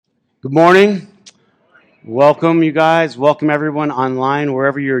Good morning. Welcome, you guys. Welcome, everyone online,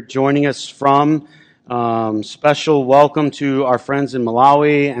 wherever you're joining us from. Special welcome to our friends in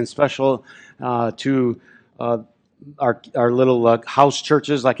Malawi, and special to our little house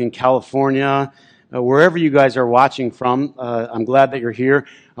churches, like in California, wherever you guys are watching from. I'm glad that you're here.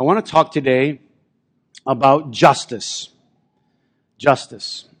 I want to talk today about justice.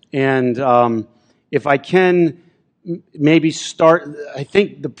 Justice, and if I can. Maybe start, I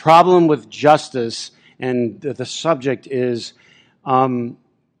think the problem with justice and the subject is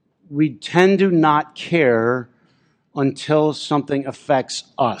we tend to not care until something affects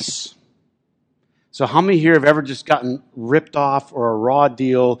us. So how many here have ever just gotten ripped off or a raw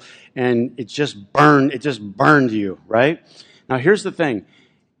deal and it just burned you, right? Now here's the thing.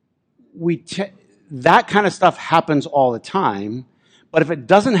 That kind of stuff happens all the time, but if it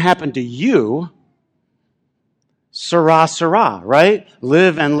doesn't happen to you, Sirrah, sirrah, right?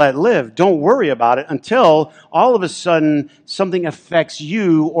 Live and let live. Don't worry about it until all of a sudden something affects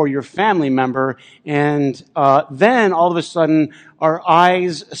you or your family member, and then all of a sudden our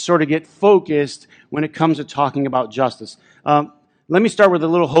eyes sort of get focused when it comes to talking about justice. Let me start with a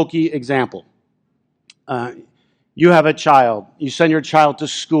little hokey example. You have a child. You send your child to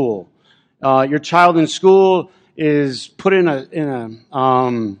school. Your child in school is put in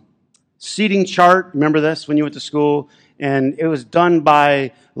a seating chart. Remember this when you went to school? And it was done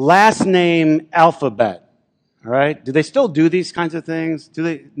by last name alphabet. All right? Do they still do these kinds of things? Do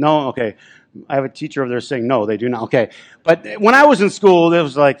they? No? Okay. I have a teacher over there saying no, they do not. Okay. But when I was in school, it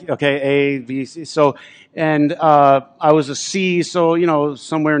was like, okay, A, B, C. So, and I was a C, so,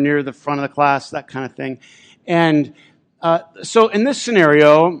 somewhere near the front of the class, that kind of thing. And so in this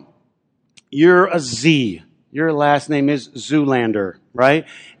scenario, you're a Z. Your last name is Zoolander, right?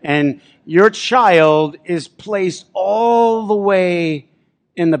 And your child is placed all the way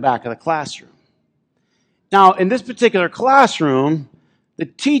in the back of the classroom. Now, in this particular classroom, the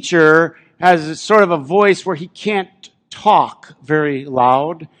teacher has sort of a voice where he can't talk very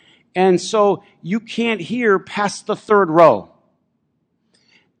loud, and so you can't hear past the third row.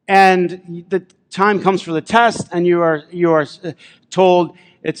 And the time comes for the test, and you are told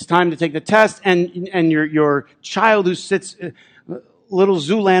it's time to take the test, and your child who sits, little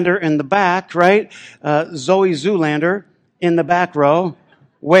Zoolander in the back, right? Zoe Zoolander in the back row,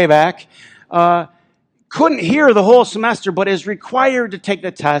 way back, couldn't hear the whole semester, but is required to take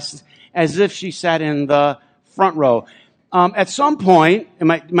the test as if she sat in the front row. At some point,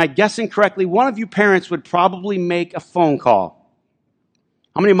 am I guessing correctly, one of you parents would probably make a phone call.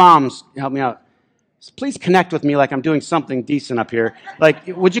 How many moms, help me out? Please connect with me like I'm doing something decent up here. Like,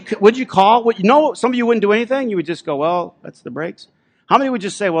 would you call? Some of you wouldn't do anything. You would just go, well, that's the breaks. How many would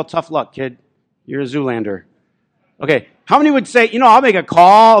just say, well, tough luck, kid. You're a Zoolander. Okay. How many would say, I'll make a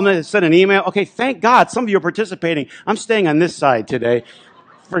call, I'm going to send an email. Okay, thank God some of you are participating. I'm staying on this side today.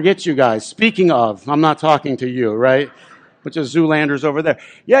 Forget you guys. Speaking of, I'm not talking to you, right? Bunch of Zoolanders over there.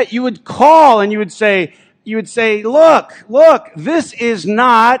 Yeah, you would call and you would say, look, this is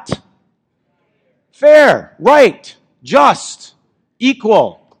not fair, right, just,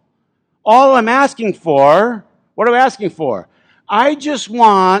 equal. All I'm asking for, what am I asking for? I just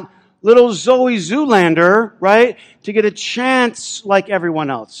want little Zoe Zoolander, right, to get a chance like everyone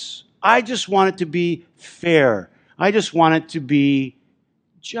else. I just want it to be fair. I just want it to be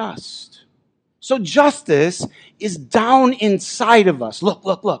just. So justice is down inside of us.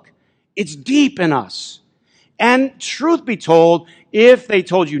 Look. It's deep in us. And truth be told, if they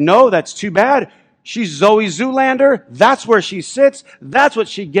told you, no, that's too bad, she's Zoe Zoolander, that's where she sits, that's what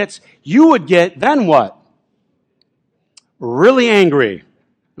she gets, you would get, then what? Really angry.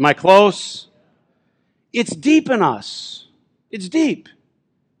 Am I close? It's deep in us. It's deep.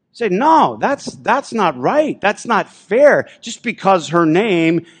 Say, no, that's not right. That's not fair. Just because her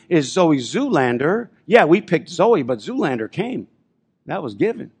name is Zoe Zoolander. Yeah, we picked Zoe, but Zoolander came. That was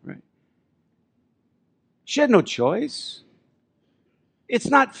given, right? She had no choice. It's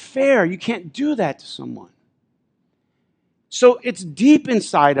not fair. You can't do that to someone. So it's deep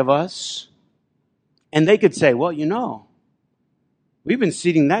inside of us. And they could say, well, we've been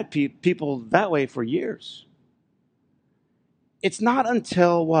seating that people that way for years. It's not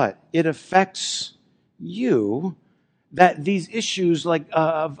until what? It affects you that these issues like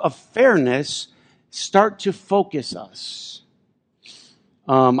of fairness start to focus us.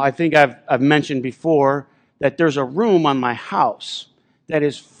 I think I've mentioned before that there's a room on my house that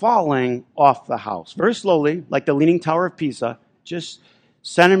is falling off the house very slowly, like the Leaning Tower of Pisa, just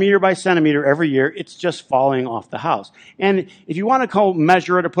centimeter by centimeter every year, it's just falling off the house. And if you want to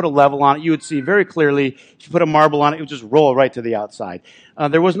measure it or put a level on it, you would see very clearly, if you put a marble on it, it would just roll right to the outside.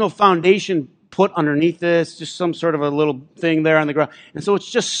 There was no foundation put underneath this, just some sort of a little thing there on the ground. And so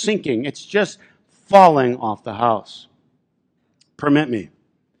it's just sinking. It's just falling off the house. Permit me.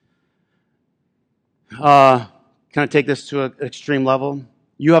 Can I take this to an extreme level?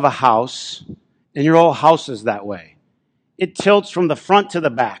 You have a house, and your whole house is that way. It tilts from the front to the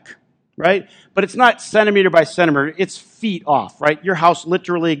back, right? But it's not centimeter by centimeter. It's feet off, right? Your house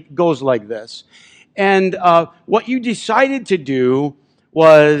literally goes like this. And what you decided to do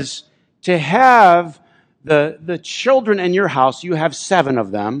was to have the children in your house. You have 7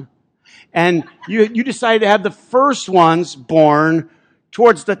 of them. And you decided to have the first ones born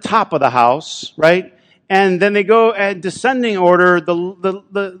towards the top of the house, right? And then they go at descending order.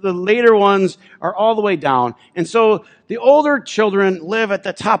 The later ones are all the way down. And so the older children live at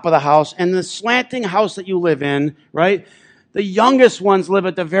the top of the house, and the slanting house that you live in, right? The youngest ones live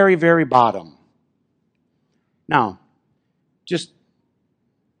at the very, very bottom. Now, does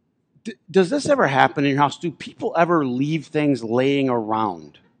this ever happen in your house? Do people ever leave things laying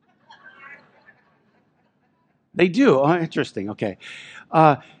around? They do. Oh, interesting. Okay.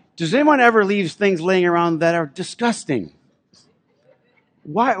 Does anyone ever leave things laying around that are disgusting?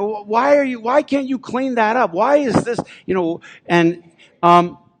 Why can't you clean that up? Why is this, and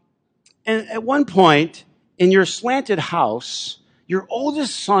at one point in your slanted house, your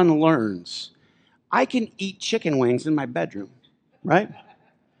oldest son learns, I can eat chicken wings in my bedroom, right?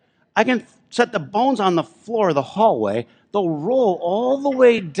 I can set the bones on the floor of the hallway. They'll roll all the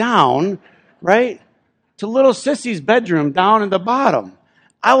way down, right, to little Sissy's bedroom down at the bottom.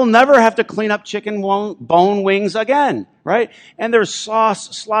 I will never have to clean up chicken bone wings again, right? And there's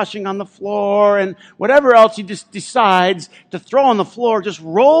sauce sloshing on the floor, and whatever else he just decides to throw on the floor just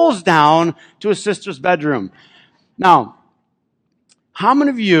rolls down to his sister's bedroom. Now, how many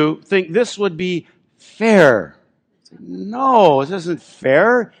of you think this would be fair? No, this isn't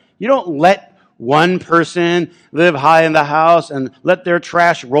fair. You don't let one person live high in the house and let their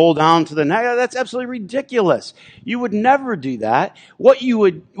trash roll down to the next. That's absolutely ridiculous. You would never do that. What you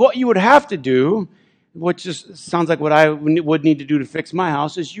would have to do, which just sounds like what I would need to do to fix my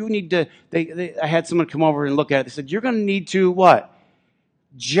house, is you need to, I had someone come over and look at it. They said, you're going to need to what?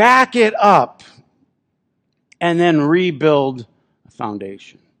 Jack it up and then rebuild a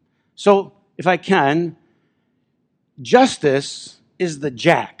foundation. So if I can, justice is the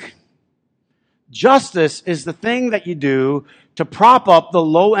jack. Justice is the thing that you do to prop up the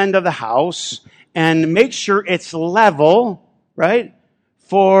low end of the house and make sure it's level, right,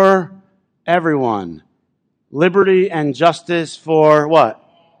 for everyone. Liberty and justice for what?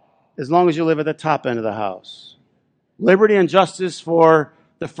 As long as you live at the top end of the house. Liberty and justice for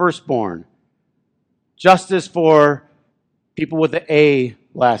the firstborn. Justice for people with the A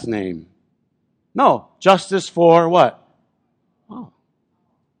last name. No, justice for what? Oh.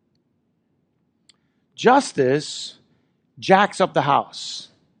 Justice jacks up the house.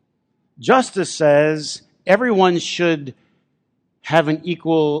 Justice says everyone should have an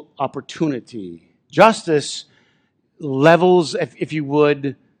equal opportunity. Justice levels, if you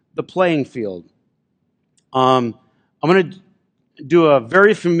would, the playing field. I'm going to do a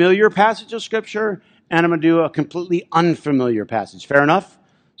very familiar passage of Scripture, and I'm going to do a completely unfamiliar passage. Fair enough?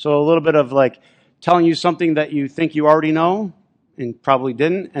 So a little bit of like telling you something that you think you already know and probably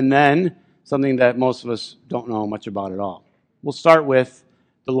didn't, and then something that most of us don't know much about at all. We'll start with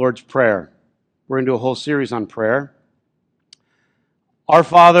the Lord's Prayer. We're going to do a whole series on prayer. Our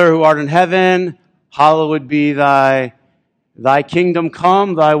Father who art in heaven, hallowed be thy kingdom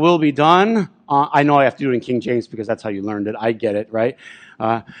come, thy will be done. I know I have to do it in King James because that's how you learned it. I get it, right?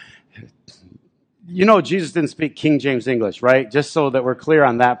 Jesus didn't speak King James English, right? Just so that we're clear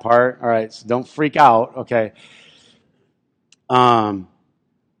on that part. All right, so don't freak out, okay? On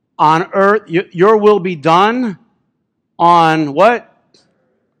earth, your will be done on what?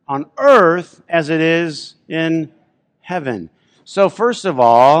 On earth as it is in heaven. So first of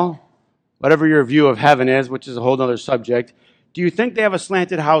all, whatever your view of heaven is, which is a whole other subject, do you think they have a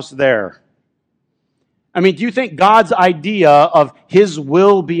slanted house there? I mean, do you think God's idea of His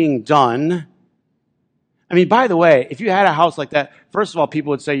will being done? I mean, by the way, if you had a house like that, first of all,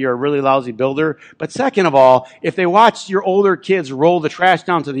 people would say you're a really lousy builder. But second of all, if they watched your older kids roll the trash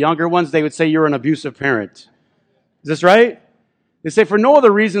down to the younger ones, they would say you're an abusive parent. Is this right? They say for no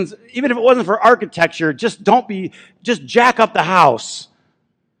other reasons, even if it wasn't for architecture, just jack up the house.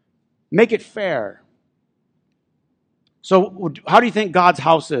 Make it fair. So how do you think God's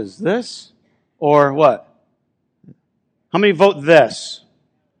house is? This? Or what? How many vote this?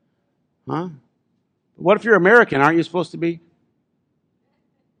 Huh? What if you're American? Aren't you supposed to be?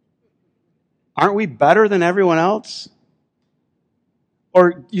 Aren't we better than everyone else?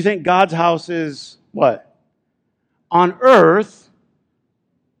 Or you think God's house is what? On earth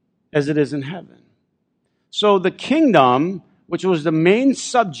as it is in heaven. So the kingdom, which was the main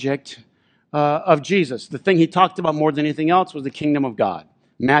subject of Jesus, the thing he talked about more than anything else was the kingdom of God.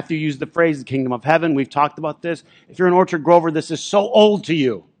 Matthew used the phrase, the kingdom of heaven. We've talked about this. If you're an Orchard Grover, this is so old to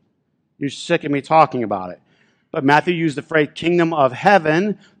you. You're sick of me talking about it. But Matthew used the phrase kingdom of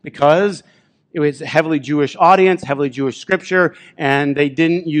heaven because it was a heavily Jewish audience, heavily Jewish scripture, and they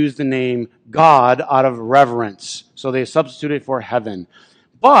didn't use the name God out of reverence. So they substituted for heaven.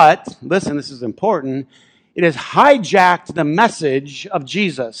 But, listen, this is important, it has hijacked the message of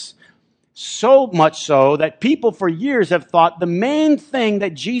Jesus. So much so that people for years have thought the main thing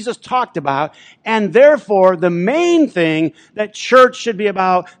that Jesus talked about, and therefore the main thing that church should be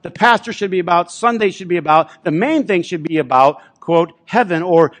about, the pastor should be about, Sunday should be about, the main thing should be about, quote, heaven,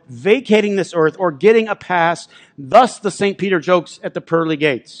 or vacating this earth, or getting a pass, thus the St. Peter jokes at the pearly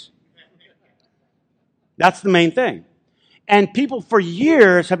gates. That's the main thing. And people for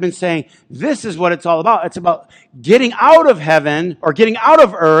years have been saying, this is what it's all about. It's about getting out of heaven, or getting out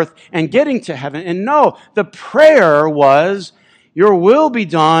of earth, and getting to heaven. And no, the prayer was, your will be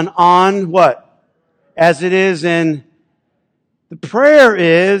done on what? As it is in... The prayer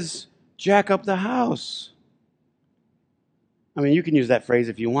is, jack up the house. I mean, you can use that phrase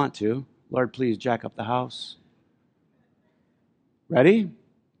if you want to. Lord, please jack up the house. Ready?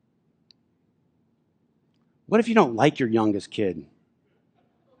 What if you don't like your youngest kid?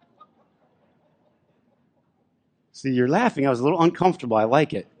 See, you're laughing. I was a little uncomfortable. I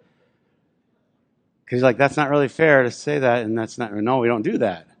like it. Because you're like, that's not really fair to say that, and that's not, no, we don't do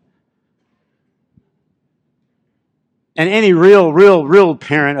that. And any real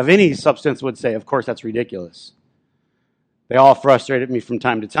parent of any substance would say, of course, that's ridiculous. They all frustrated me from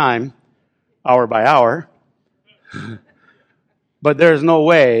time to time, hour by hour. But there's no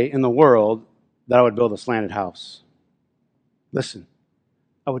way in the world that I would build a slanted house. Listen,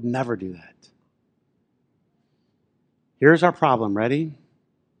 I would never do that. Here's our problem. Ready?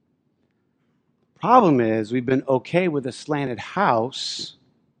 Problem is we've been okay with a slanted house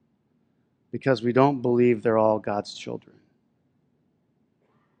because we don't believe they're all God's children.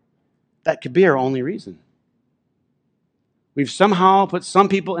 That could be our only reason. We've somehow put some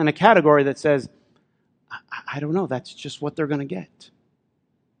people in a category that says, I don't know, that's just what they're going to get.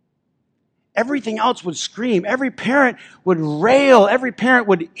 Everything else would scream. Every parent would rail. Every parent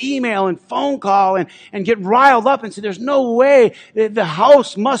would email and phone call and get riled up and say, there's no way. The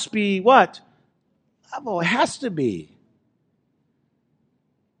house must be what? Level. It has to be.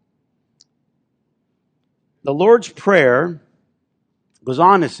 The Lord's Prayer goes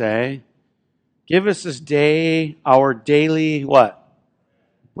on to say, give us this day our daily what?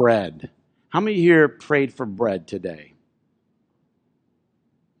 Bread. How many here prayed for bread today?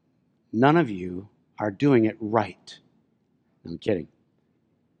 None of you are doing it right. I'm kidding.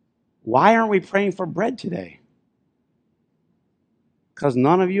 Why aren't we praying for bread today? Because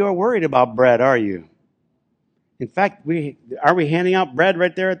none of you are worried about bread, are you? In fact, are we handing out bread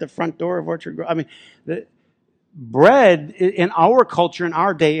right there at the front door of Orchard Grove? I mean, bread in our culture, in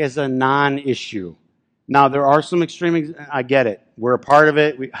our day, is a non-issue. Now, there are some extreme, I get it. We're a part of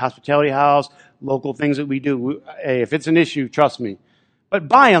it. Hospitality house, local things that we do. Hey, if it's an issue, trust me. But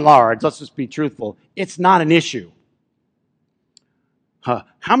by and large, let's just be truthful, it's not an issue. How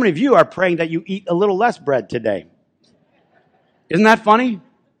many of you are praying that you eat a little less bread today? Isn't that funny?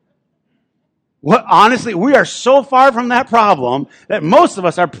 Well, honestly, we are so far from that problem that most of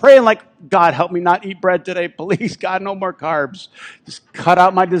us are praying like, God, help me not eat bread today. Please, God, no more carbs. Just cut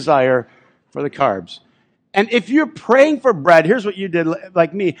out my desire for the carbs. And if you're praying for bread, here's what you did,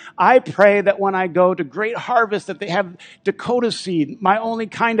 like me. I pray that when I go to Great Harvest that they have Dakota seed, my only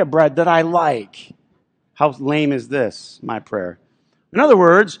kind of bread that I like. How lame is this, my prayer? In other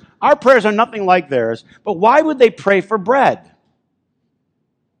words, our prayers are nothing like theirs, but why would they pray for bread?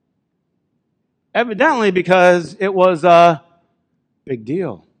 Evidently because it was a big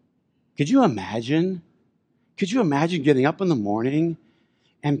deal. Could you imagine? Could you imagine getting up in the morning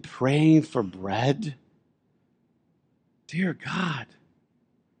and praying for bread? Dear God,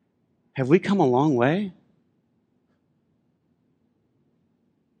 have we come a long way?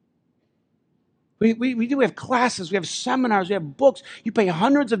 We do have classes, we have seminars, we have books. You pay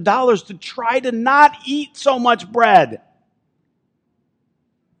hundreds of dollars to try to not eat so much bread.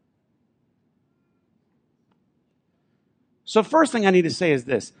 So first thing I need to say is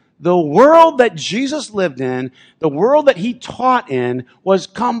this. The world that Jesus lived in, the world that he taught in, was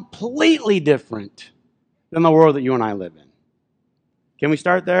completely different than the world that you and I live in. Can we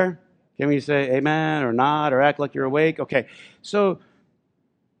start there? Can we say amen or not or act like you're awake? Okay, so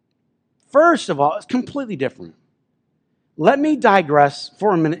first of all, it's completely different. Let me digress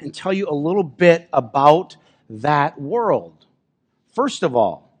for a minute and tell you a little bit about that world. First of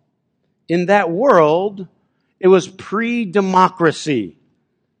all, in that world, it was pre-democracy.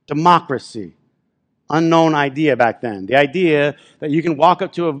 Democracy. Unknown idea back then. The idea that you can walk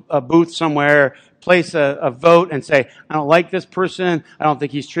up to a booth somewhere, place a vote and say, I don't like this person, I don't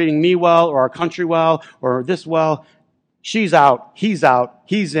think he's treating me well or our country well or this well. She's out, he's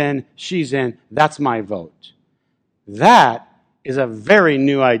in, she's in. That's my vote. That is a very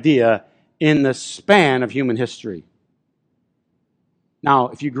new idea in the span of human history. Now,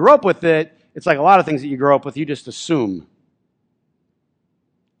 if you grew up with it, it's like a lot of things that you grow up with, you just assume.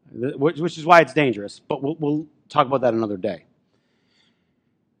 Which is why it's dangerous, but we'll talk about that another day.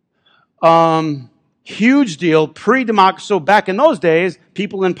 Huge deal, pre-democracy. So back in those days,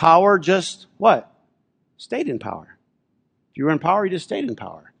 people in power just, what? Stayed in power. If you were in power, you just stayed in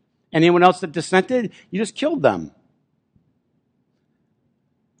power. Anyone else that dissented, you just killed them.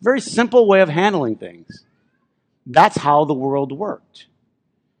 Very simple way of handling things. That's how the world worked.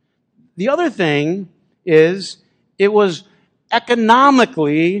 The other thing is, it was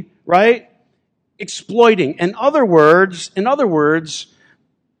economically, right, exploiting. In other words,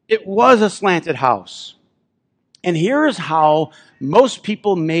 it was a slanted house. And here's how most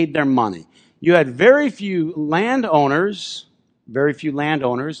people made their money. You had very few landowners.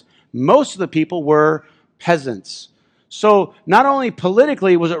 Most of the people were peasants. So not only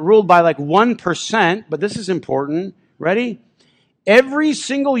politically was it ruled by like 1%, but this is important. Ready? Every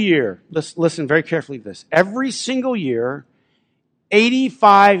single year, listen very carefully to this. Every single year,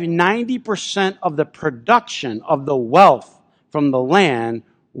 85-90% of the production of the wealth from the land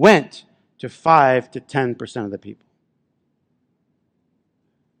went to 5 to 10% of the people.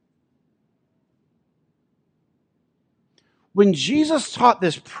 When Jesus taught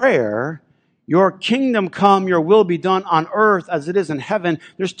this prayer, your kingdom come, your will be done on earth as it is in heaven,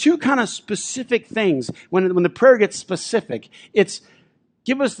 there's two kind of specific things. When the prayer gets specific, it's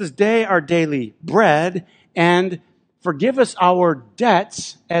give us this day our daily bread and forgive us our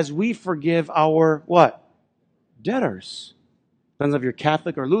debts as we forgive our, what? Debtors. Depends if you're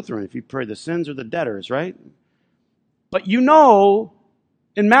Catholic or Lutheran, if you pray the sins or the debtors, right? But you know,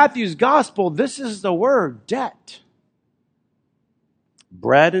 in Matthew's gospel, this is the word, debt.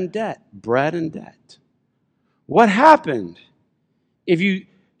 Bread and debt. Bread and debt. What happened if you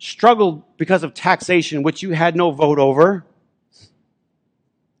struggled because of taxation, which you had no vote over?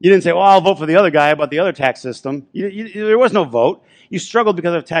 You didn't say, well, I'll vote for the other guy about the other tax system. There was no vote. You struggled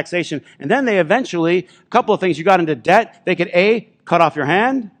because of taxation. And then they eventually, a couple of things, you got into debt. They could A, cut off your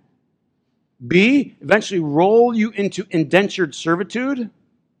hand. B, eventually roll you into indentured servitude.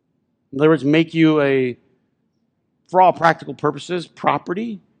 In other words, make you for all practical purposes,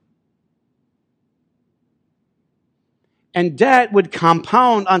 property. And debt would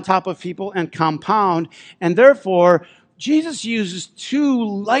compound on top of people and compound. And therefore, Jesus uses two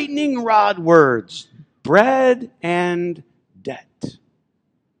lightning rod words, bread and debt.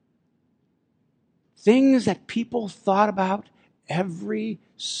 Things that people thought about every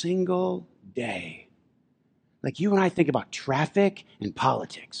single day. Like you and I think about traffic and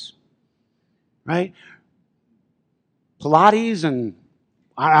politics, right? Pilates and,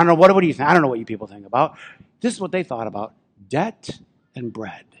 I don't know, what do you think? I don't know what you people think about. This is what they thought about, debt and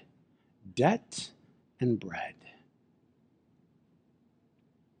bread. Debt and bread.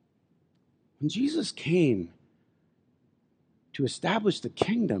 When Jesus came to establish the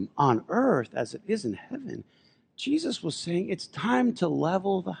kingdom on earth as it is in heaven, Jesus was saying it's time to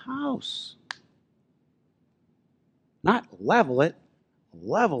level the house. Not level it,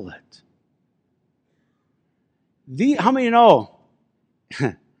 level it. How many know?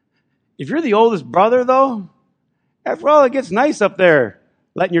 If you're the oldest brother, though, after all, it gets nice up there,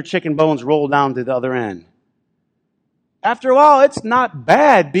 letting your chicken bones roll down to the other end. After a while, it's not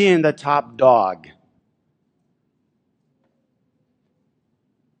bad being the top dog.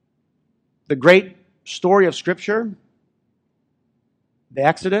 The great story of Scripture, the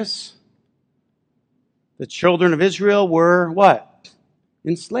Exodus, the children of Israel were what?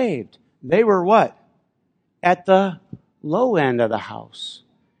 Enslaved. They were what? At the low end of the house.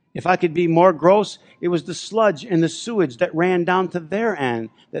 If I could be more gross, it was the sludge and the sewage that ran down to their end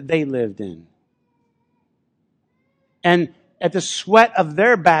that they lived in. And at the sweat of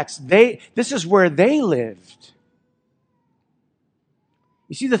their backs, this is where they lived.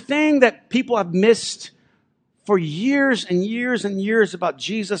 You see, the thing that people have missed for years and years and years about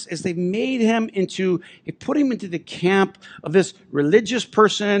Jesus is they put him into the camp of this religious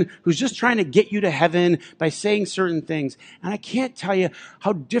person who's just trying to get you to heaven by saying certain things. And I can't tell you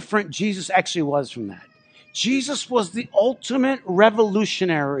how different Jesus actually was from that. Jesus was the ultimate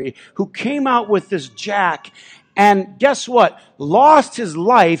revolutionary who came out with this jack and guess what? Lost his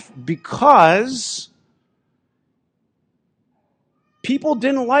life because people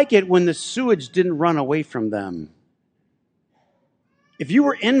didn't like it when the sewage didn't run away from them. If you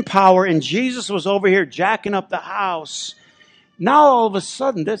were in power and Jesus was over here jacking up the house, now all of a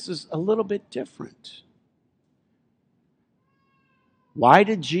sudden this is a little bit different. Why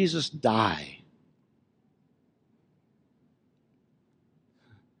did Jesus die?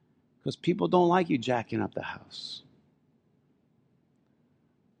 Because people don't like you jacking up the house.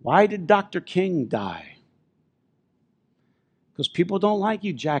 Why did Dr. King die? Because people don't like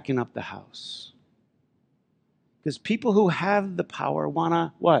you jacking up the house. Because people who have the power want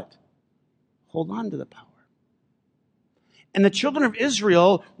to, what? Hold on to the power. And the children of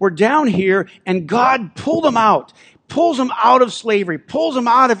Israel were down here, and God pulled them out, pulls them out of slavery, pulls them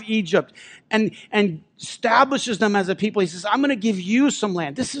out of Egypt, and establishes them as a people. He says, I'm going to give you some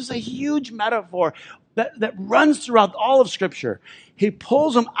land. This is a huge metaphor that runs throughout all of Scripture. He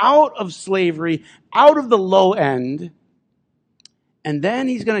pulls them out of slavery, out of the low end, and then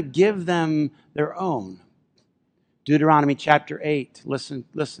he's going to give them their own. Deuteronomy chapter 8. Listen.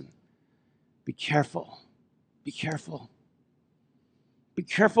 Be careful. Be careful. Be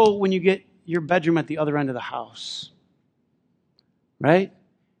careful when you get your bedroom at the other end of the house. Right?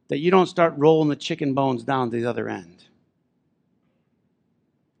 That you don't start rolling the chicken bones down to the other end.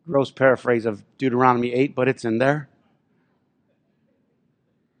 Gross paraphrase of Deuteronomy 8, but it's in there.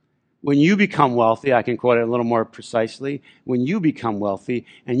 When you become wealthy, I can quote it a little more precisely. When you become wealthy,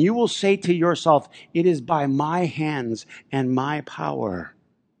 and you will say to yourself, it is by my hands and my power.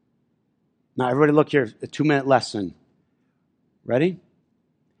 Now, everybody look here, a 2-minute lesson. Ready?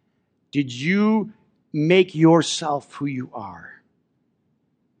 Did you make yourself who you are?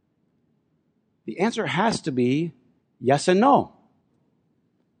 The answer has to be yes and no.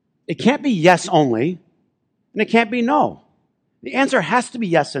 It can't be yes only, and it can't be no. The answer has to be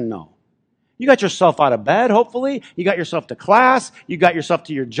yes and no. You got yourself out of bed, hopefully. You got yourself to class. You got yourself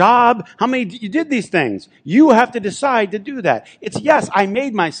to your job. How many you did these things? You have to decide to do that. It's yes, I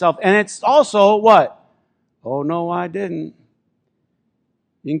made myself. And it's also what? Oh, no, I didn't.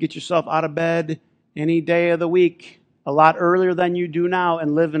 You can get yourself out of bed any day of the week a lot earlier than you do now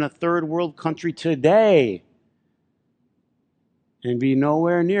and live in a third world country today and be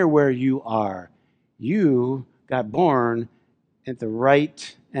nowhere near where you are. You got born at the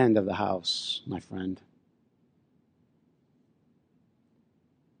right end of the house, my friend.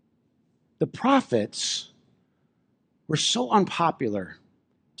 The prophets were so unpopular,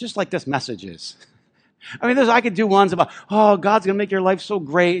 just like this message is. I mean, I could do ones about, oh, God's going to make your life so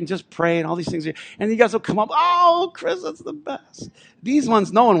great and just pray and all these things. And you guys will come up, oh, Chris, that's the best. These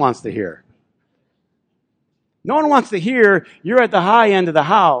ones no one wants to hear. No one wants to hear you're at the high end of the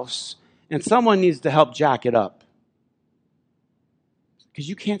house and someone needs to help jack it up. Because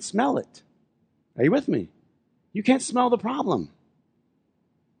you can't smell it. Are you with me? You can't smell the problem.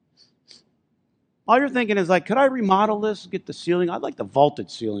 All you're thinking is like, could I remodel this, get the ceiling? I'd like the vaulted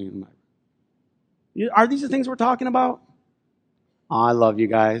ceiling. Are these the things we're talking about? Oh, I love you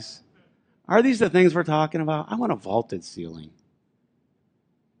guys. Are these the things we're talking about? I want a vaulted ceiling.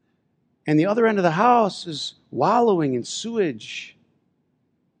 And the other end of the house is wallowing in sewage.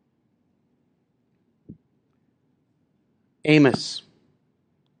 Amos.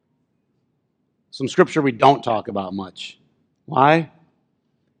 Some scripture we don't talk about much. Why?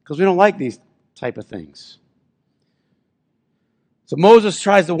 Because we don't like these type of things. So Moses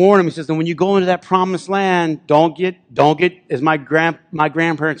tries to warn him. He says, "And when you go into that promised land, don't get, as my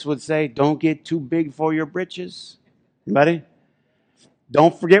grandparents would say, don't get too big for your britches." Anybody?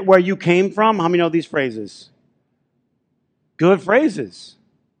 Don't forget where you came from. How many know these phrases? Good phrases.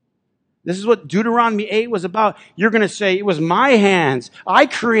 This is what Deuteronomy 8 was about. You're going to say, it was my hands. I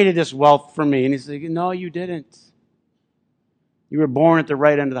created this wealth for me. And he's like, no, you didn't. You were born at the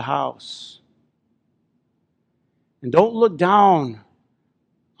right end of the house. And don't look down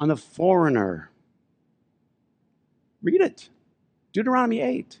on the foreigner. Read it. Deuteronomy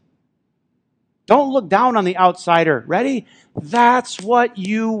 8. Don't look down on the outsider. Ready? That's what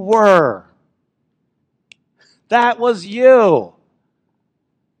you were. That was you.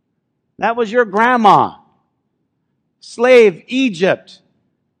 That was your grandma. Slave, Egypt.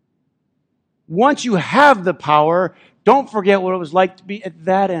 Once you have the power, Don't forget what it was like to be at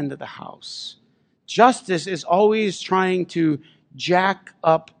that end of the house. Justice is always trying to jack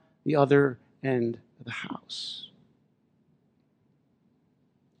up the other end of the house.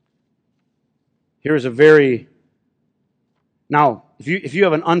 Here's a very... Now, if you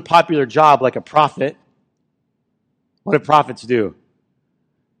have an unpopular job like a prophet, what do prophets do?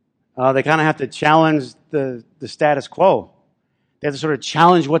 They kind of have to challenge the status quo. They have to sort of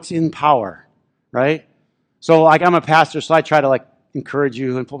challenge what's in power, right? So, like, I'm a pastor, so I try to, like, encourage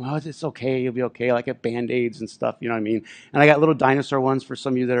you and pull, it's okay, you'll be okay. Like, I get Band-Aids and stuff, you know what I mean? And I got little dinosaur ones for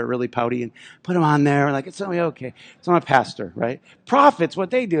some of you that are really pouty, and put them on there, like, it's gonna be okay. So I'm a pastor, right? Prophets, what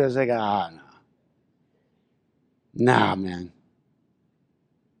they do is they go, no. Nah, man.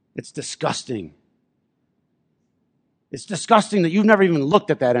 It's disgusting. It's disgusting that you've never even looked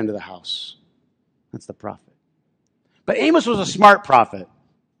at that end of the house. That's the prophet. But Amos was a smart prophet.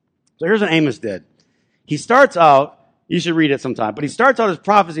 So here's what Amos did. He starts out, you should read it sometime, but he starts out his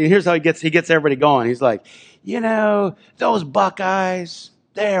prophecy, and here's how he gets everybody going. He's like, those Buckeyes,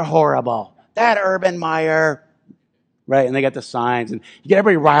 they're horrible. That Urban Meyer, right? And they got the signs, and you get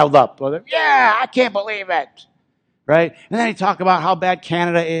everybody riled up. Yeah, I can't believe it. Right? And then he talk about how bad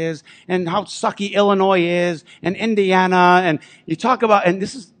Canada is and how sucky Illinois is and Indiana. And you talk about, and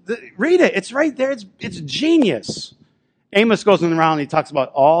read it. It's right there. It's genius. Amos goes around and he talks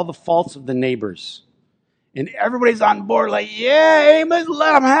about all the faults of the neighbors. And everybody's on board like, yeah, Amos,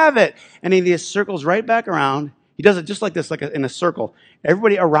 let them have it. And he circles right back around. He does it just like this, in a circle.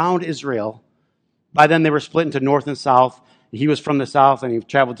 Everybody around Israel, by then they were split into north and south. He was from the south and he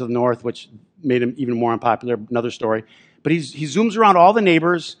traveled to the north, which made him even more unpopular. Another story. But he zooms around all the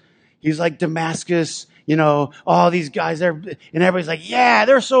neighbors. He's like Damascus, all these guys there. And everybody's like, yeah,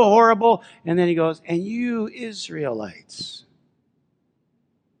 they're so horrible. And then he goes, and you Israelites.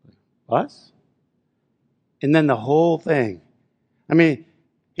 Us? And then the whole thing. I mean,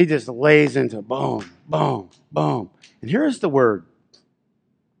 he just lays into boom, boom, boom. And here's the word.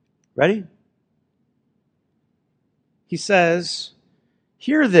 Ready? He says,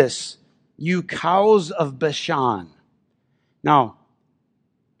 hear this, you cows of Bashan. Now,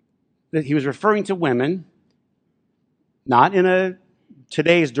 he was referring to women, not in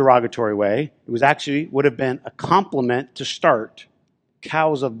today's derogatory way. It was would have been a compliment to start.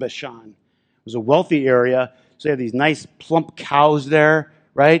 Cows of Bashan. It was a wealthy area, so they had these nice plump cows there,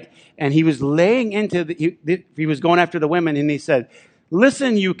 right? And he was laying into, he was going after the women, and he said,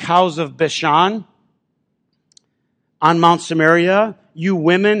 listen, you cows of Bashan, on Mount Samaria, you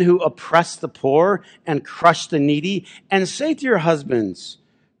women who oppress the poor and crush the needy, and say to your husbands,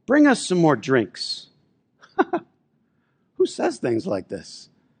 bring us some more drinks. Who says things like this?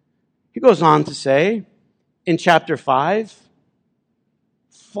 He goes on to say, in chapter 5,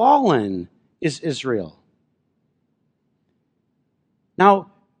 fallen is Israel. Now,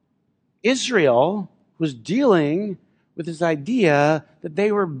 Israel was dealing with this idea that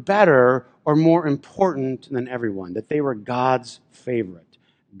they were better or more important than everyone, that they were God's favorite,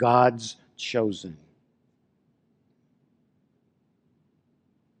 God's chosen.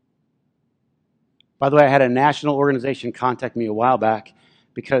 By the way, I had a national organization contact me a while back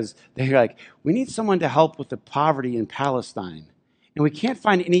because they're like, we need someone to help with the poverty in Palestine. And we can't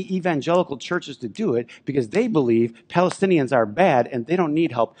find any evangelical churches to do it because they believe Palestinians are bad and they don't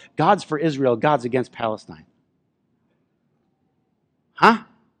need help. God's for Israel, God's against Palestine. Huh?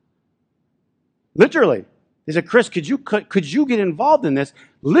 Literally. They said, Chris, could you get involved in this?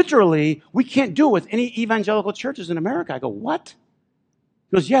 Literally, we can't do it with any evangelical churches in America. I go, what?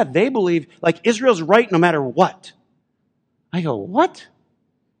 He goes, yeah, they believe like Israel's right no matter what. I go, what?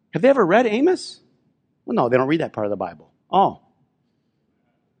 Have they ever read Amos? Well, no, they don't read that part of the Bible. Oh.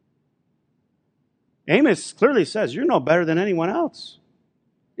 Amos clearly says, you're no better than anyone else.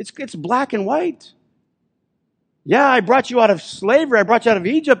 It's black and white. Yeah, I brought you out of slavery. I brought you out of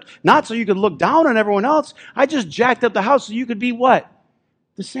Egypt, not so you could look down on everyone else. I just jacked up the house so you could be what?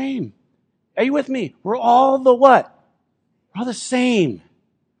 The same. Are you with me? We're all the what? We're all the same.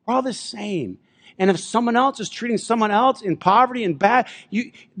 We're all the same. And if someone else is treating someone else in poverty and bad,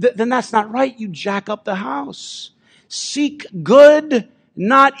 then that's not right. You jack up the house. Seek good,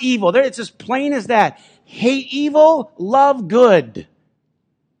 not evil. It's as plain as that. Hate evil, love good,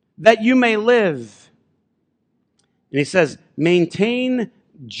 that you may live. And he says, maintain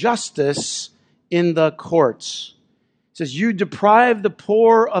justice in the courts. He says, you deprive the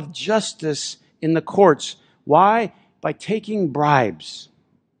poor of justice in the courts. Why? By taking bribes.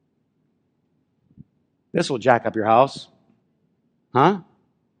 This will jack up your house. Huh?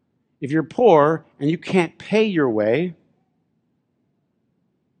 If you're poor and you can't pay your way,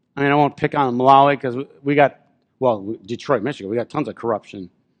 I won't pick on Malawi because we got Well, Detroit, Michigan, we got tons of corruption.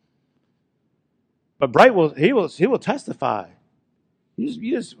 But Bright he will testify.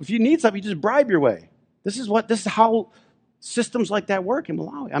 If you need something, you just bribe your way. This is how systems like that work in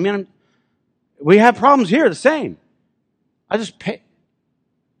Malawi. I mean, we have problems here, the same. I just pay.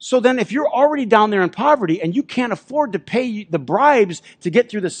 So then if you're already down there in poverty and you can't afford to pay the bribes to get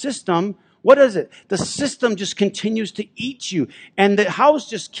through the system, what is it? The system just continues to eat you, and the house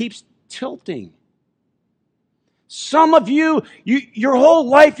just keeps tilting. Some of you, your whole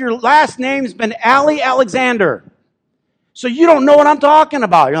life, your last name's been Ali Alexander. So you don't know what I'm talking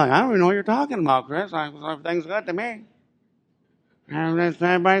about. You're like, I don't even know what you're talking about, Chris. Everything's good to me.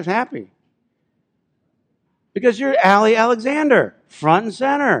 Everybody's happy. Because you're Ali Alexander, front and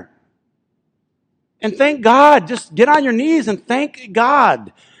center. And thank God. Just get on your knees and thank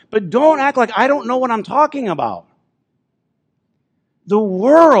God. But don't act like I don't know what I'm talking about. The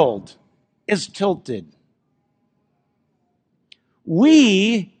world is tilted.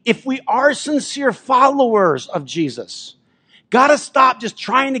 We, if we are sincere followers of Jesus, got to stop just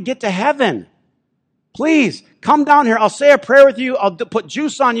trying to get to heaven. Please, come down here. I'll say a prayer with you. I'll put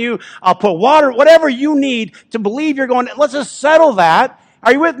juice on you. I'll put water, whatever you need to believe you're going. Let's just settle that.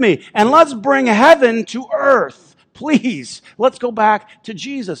 Are you with me? And let's bring heaven to earth. Please, let's go back to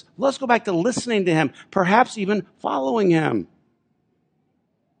Jesus. Let's go back to listening to him, perhaps even following him.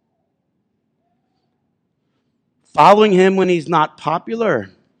 Following him when he's not popular.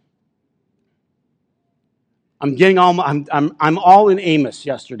 I'm all in Amos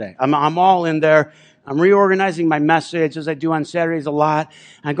yesterday. I'm all in there. I'm reorganizing my message as I do on Saturdays a lot.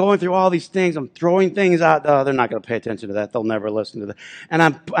 I'm going through all these things. I'm throwing things out. Oh, they're not going to pay attention to that. They'll never listen to that. And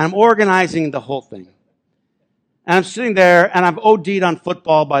I'm organizing the whole thing. And I'm sitting there, and I've OD'd on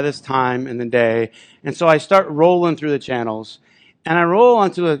football by this time in the day. And so I start rolling through the channels. And I roll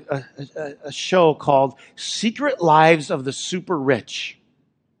onto a show called Secret Lives of the Super Rich.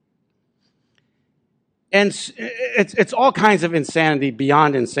 And it's all kinds of insanity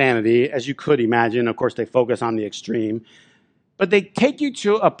beyond insanity, as you could imagine. Of course, they focus on the extreme. But they take you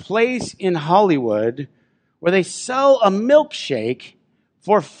to a place in Hollywood where they sell a milkshake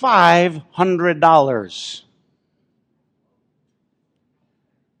for $500.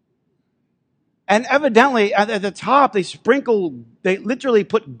 And evidently, at the top, they literally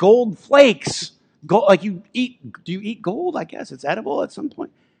put gold flakes. Like do you eat gold? I guess it's edible at some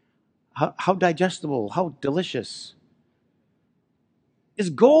point. How digestible, how delicious. Is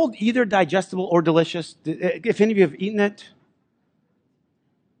gold either digestible or delicious? If any of you have eaten it.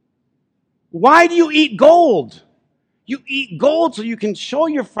 Why do you eat gold? You eat gold so you can show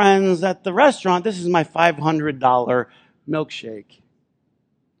your friends at the restaurant, this is my $500 milkshake.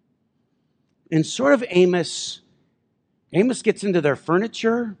 And sort of Amos gets into their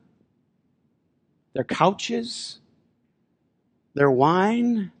furniture, their couches, their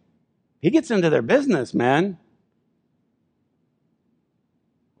wine. He gets into their business, man.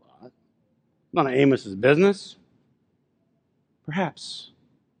 None of Amos's business. Perhaps.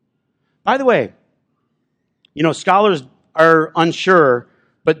 By the way, scholars are unsure,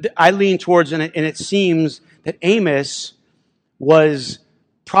 but I lean towards, and it seems that Amos was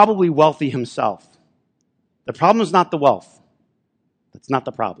probably wealthy himself. The problem is not the wealth. That's not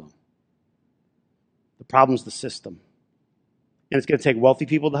the problem. The problem is the system. And it's going to take wealthy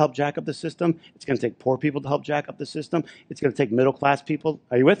people to help jack up the system. It's going to take poor people to help jack up the system. It's going to take middle-class people.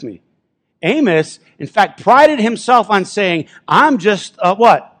 Are you with me? Amos, in fact, prided himself on saying, I'm just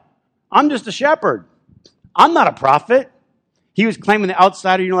what? I'm just a shepherd. I'm not a prophet. He was claiming the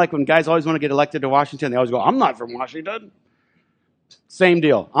outsider. Like when guys always want to get elected to Washington, they always go, I'm not from Washington. Same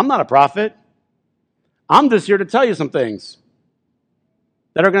deal. I'm not a prophet. I'm just here to tell you some things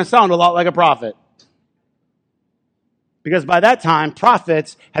that are going to sound a lot like a prophet. Because by that time,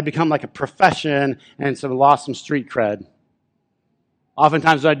 prophets had become like a profession and lost some street cred.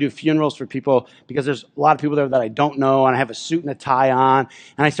 Oftentimes when I do funerals for people, because there's a lot of people there that I don't know, and I have a suit and a tie on,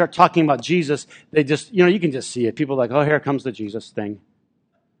 and I start talking about Jesus, they just, you can just see it. People are like, oh, here comes the Jesus thing.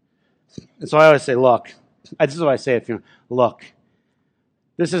 And so I always say, look, this is what I say at funerals. Look,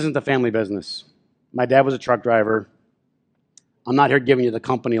 this isn't the family business. My dad was a truck driver. I'm not here giving you the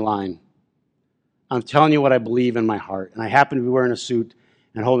company line. I'm telling you what I believe in my heart. And I happen to be wearing a suit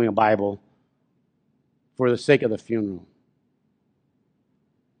and holding a Bible for the sake of the funeral.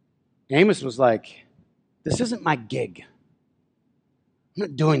 Amos was like, this isn't my gig. I'm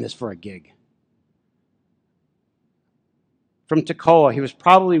not doing this for a gig. From Tekoa, he was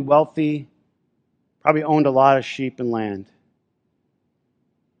probably wealthy, probably owned a lot of sheep and land.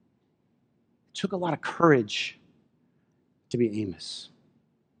 It took a lot of courage to be Amos.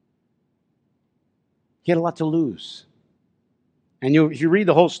 He had a lot to lose. And if you read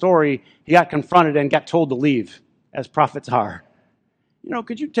the whole story, he got confronted and got told to leave, as prophets are.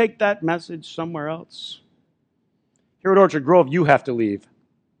 Could you take that message somewhere else? Here at Orchard Grove, you have to leave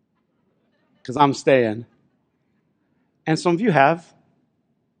because I'm staying. And some of you have.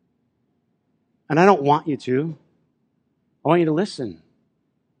 And I don't want you to. I want you to listen.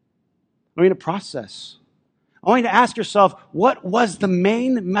 I want you to process. I want you to ask yourself, what was the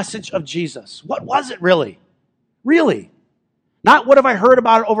main message of Jesus? What was it really? Really? Not what have I heard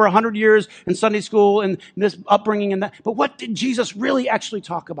about it over 100 years in Sunday school and this upbringing and that, but what did Jesus really actually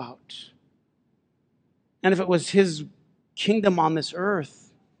talk about? And if it was his kingdom on this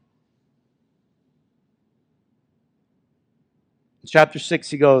earth. In chapter 6,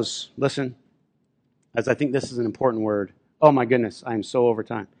 he goes, listen, as I think this is an important word. Oh my goodness, I am so over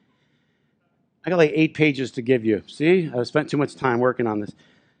time. I got like 8 pages to give you. See, I spent too much time working on this.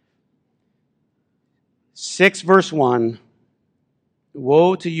 6 verse 1.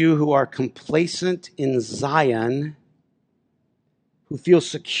 Woe to you who are complacent in Zion, who feel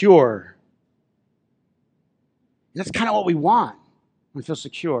secure. That's kind of what we want. We feel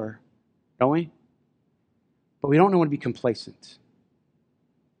secure, don't we? But we don't know when to be complacent.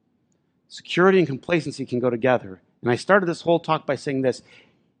 Security and complacency can go together. And I started this whole talk by saying this.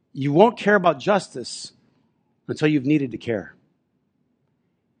 You won't care about justice until you've needed to care.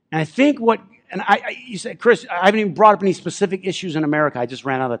 And I think you said, Chris, I haven't even brought up any specific issues in America. I just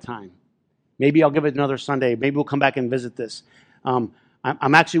ran out of time. Maybe I'll give it another Sunday. Maybe we'll come back and visit this. I'm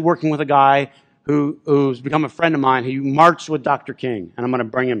actually working with a guy who's become a friend of mine. He marched with Dr. King, and I'm going to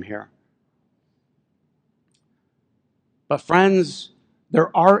bring him here. But friends,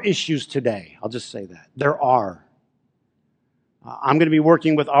 there are issues today. I'll just say that. There are. I'm going to be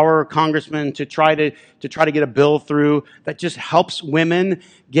working with our congressman to try to get a bill through that just helps women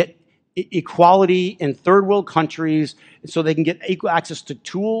get equality in third world countries so they can get equal access to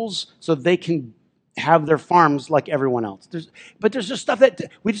tools so they can have their farms like everyone else. But there's just stuff that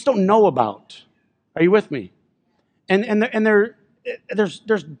we just don't know about. Are you with me? And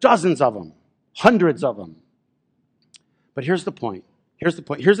there's dozens of them, hundreds of them. But here's the point. Here's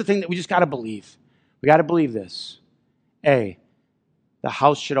the thing that we just got to believe. We got to believe this. A, the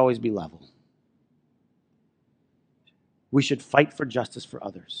house should always be level. We should fight for justice for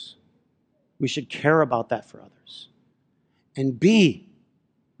others. We should care about that for others. And B,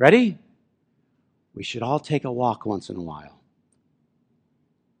 ready? We should all take a walk once in a while.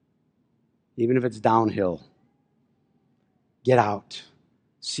 Even if it's downhill. Get out.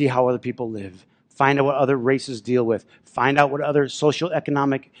 See how other people live. Find out what other races deal with. Find out what other social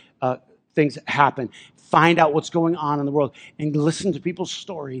economic things happen. Find out what's going on in the world and listen to people's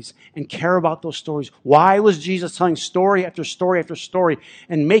stories and care about those stories. Why was Jesus telling story after story after story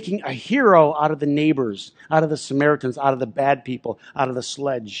and making a hero out of the neighbors, out of the Samaritans, out of the bad people, out of the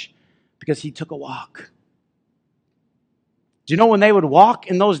sledge? Because he took a walk. Do you know when they would walk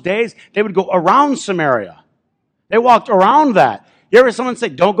in those days? They would go around Samaria. They walked around that. You ever hear someone say,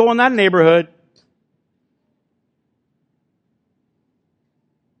 don't go in that neighborhood?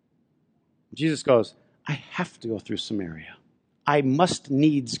 Jesus goes, I have to go through Samaria. I must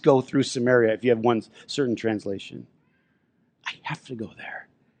needs go through Samaria, if you have one certain translation. I have to go there.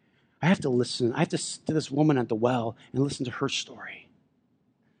 I have to listen. I have to sit to this woman at the well and listen to her story.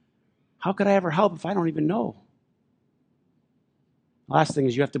 How could I ever help if I don't even know? Last thing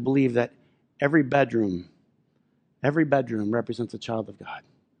is you have to believe that every bedroom represents a child of God.